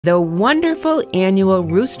The wonderful annual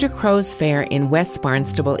Rooster Crows Fair in West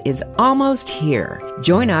Barnstable is almost here.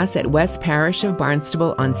 Join us at West Parish of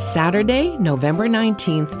Barnstable on Saturday, November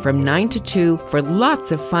 19th from 9 to 2 for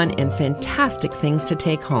lots of fun and fantastic things to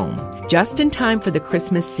take home. Just in time for the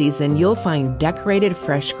Christmas season, you'll find decorated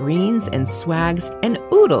fresh greens and swags and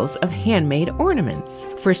oodles of handmade ornaments.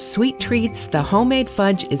 For sweet treats, the homemade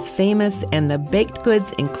fudge is famous and the baked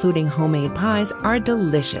goods, including homemade pies, are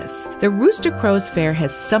delicious. The Rooster Crows Fair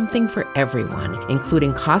has something for everyone,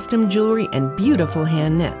 including costume jewelry and beautiful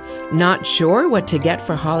hand knits. Not sure what to get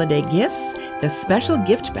for holiday gifts? The special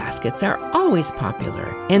gift baskets are always popular,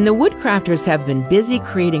 and the woodcrafters have been busy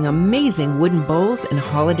creating amazing wooden bowls and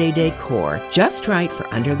holiday decor, just right for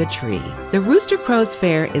under the tree. The Rooster Crows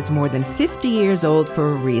Fair is more than 50 years old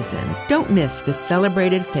for a reason. Don't miss the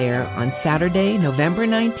celebrated fair on Saturday, November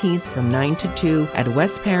 19th from 9 to 2 at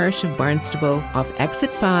West Parish of Barnstable off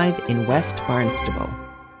Exit 5 in West Barnstable.